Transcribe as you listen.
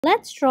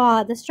Let's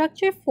draw the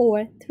structure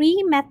for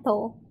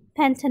 3-methyl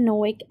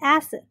pentanoic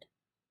acid.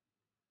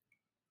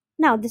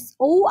 Now this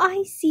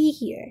OIC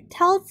here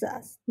tells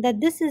us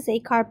that this is a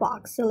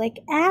carboxylic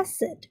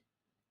acid,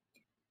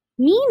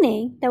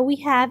 meaning that we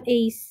have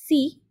a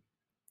COOH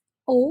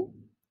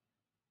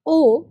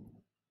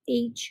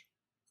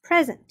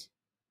present.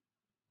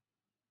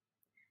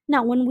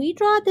 Now when we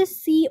draw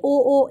this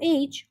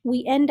COOH,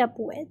 we end up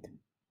with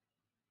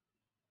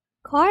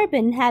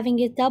carbon having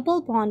a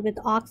double bond with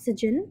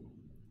oxygen.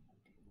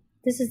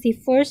 This is the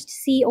first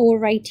CO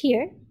right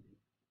here.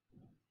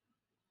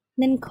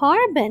 Then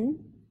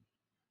carbon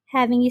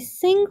having a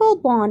single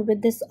bond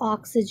with this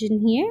oxygen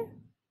here.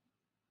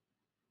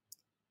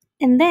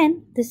 And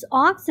then this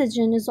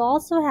oxygen is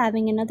also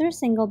having another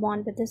single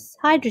bond with this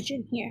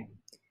hydrogen here,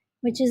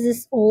 which is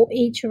this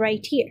OH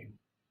right here.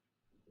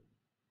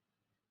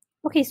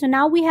 Okay, so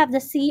now we have the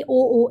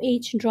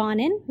COOH drawn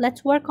in.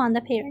 Let's work on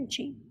the parent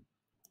chain.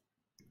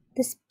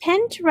 This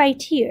pent right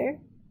here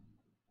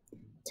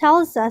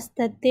tells us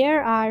that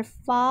there are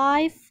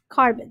 5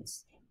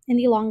 carbons in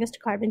the longest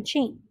carbon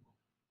chain.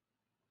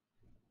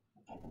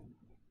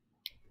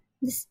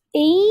 This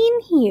ane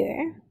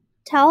here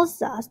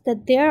tells us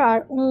that there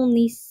are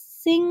only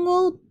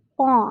single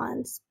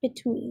bonds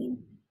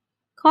between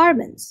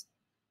carbons,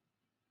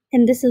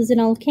 and this is an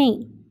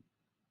alkane.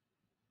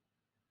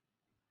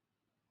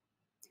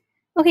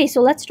 Okay,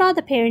 so let's draw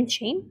the parent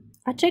chain.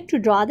 A trick to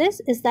draw this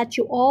is that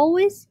you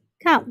always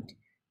count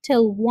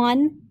till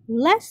 1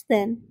 less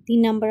than the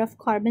number of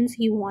carbons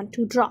you want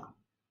to draw.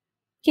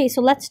 Okay,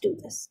 so let's do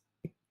this.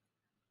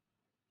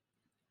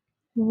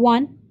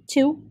 1,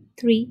 2,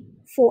 3,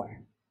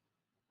 4.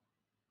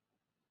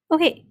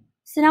 Okay,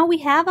 so now we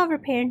have our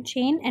parent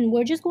chain and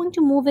we're just going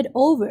to move it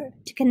over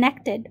to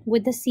connect it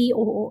with the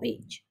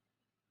COOH.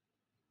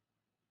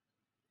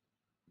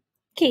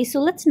 Okay, so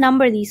let's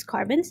number these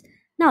carbons.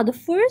 Now the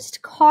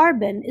first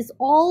carbon is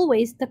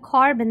always the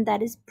carbon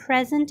that is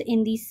present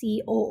in the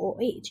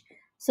COOH.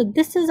 So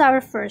this is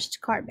our first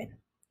carbon,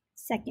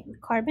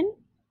 second carbon,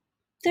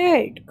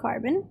 third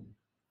carbon,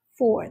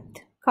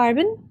 fourth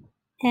carbon,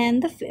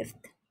 and the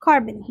 5th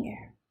carbon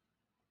here.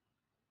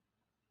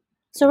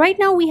 So right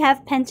now we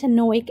have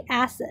pentanoic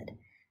acid.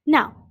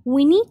 Now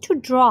we need to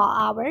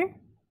draw our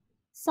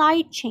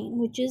side chain,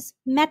 which is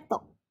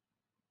methyl.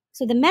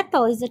 So the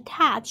methyl is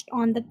attached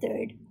on the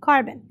 3rd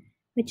carbon,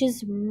 which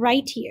is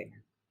right here.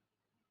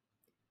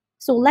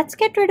 So let's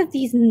get rid of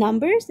these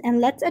numbers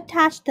and let's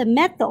attach the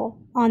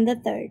methyl on the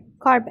 3rd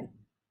carbon.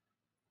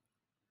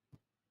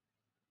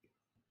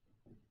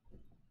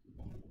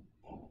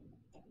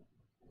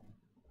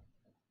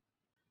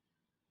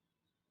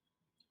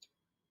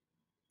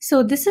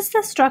 So this is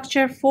the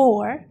structure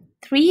for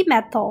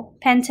 3-methyl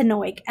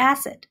pentanoic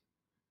acid.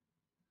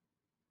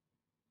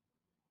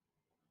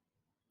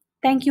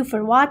 Thank you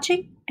for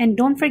watching and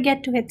don't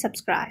forget to hit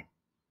subscribe.